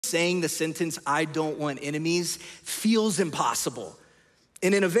saying the sentence, I don't want enemies, feels impossible.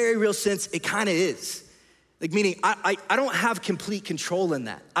 And in a very real sense, it kind of is. Like, meaning I don't have complete control in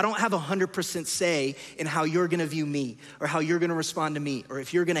that. I don't have 100% say in how you're gonna view me or how you're gonna respond to me or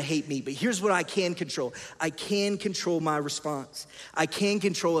if you're gonna hate me. But here's what I can control. I can control my response. I can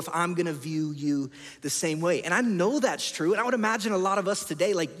control if I'm gonna view you the same way. And I know that's true. And I would imagine a lot of us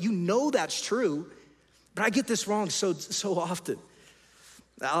today, like, you know that's true, but I get this wrong so often.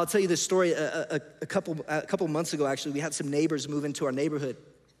 I'll tell you this story. A couple months ago, actually, we had some neighbors move into our neighborhood.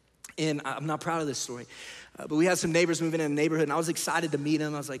 And I'm not proud of this story, but we had some neighbors moving in the neighborhood, and I was excited to meet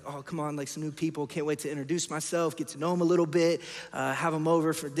them. I was like, oh, come on, like some new people. Can't wait to introduce myself, get to know them a little bit, have them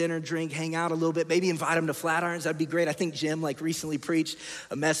over for dinner, drink, hang out a little bit, maybe invite them to Flatirons. That'd be great. I think Jim like recently preached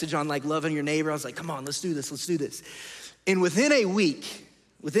a message on like loving your neighbor. I was like, come on, let's do this. And within a week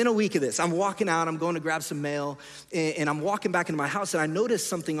of this, I'm walking out, I'm going to grab some mail, and I'm walking back into my house, and I noticed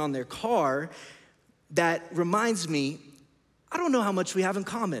something on their car that reminds me, I don't know how much we have in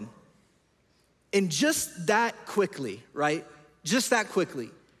common. And just that quickly, right? Just that quickly,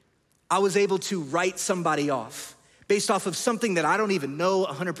 I was able to write somebody off based off of something that I don't even know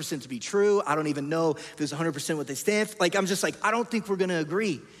 100% to be true. I don't even know if it's 100% what they stand for. Like, I'm just like, I don't think we're gonna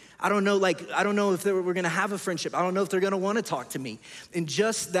agree. I don't know if we're gonna have a friendship. I don't know if they're gonna wanna talk to me. And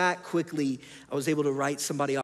just that quickly, I was able to write somebody off.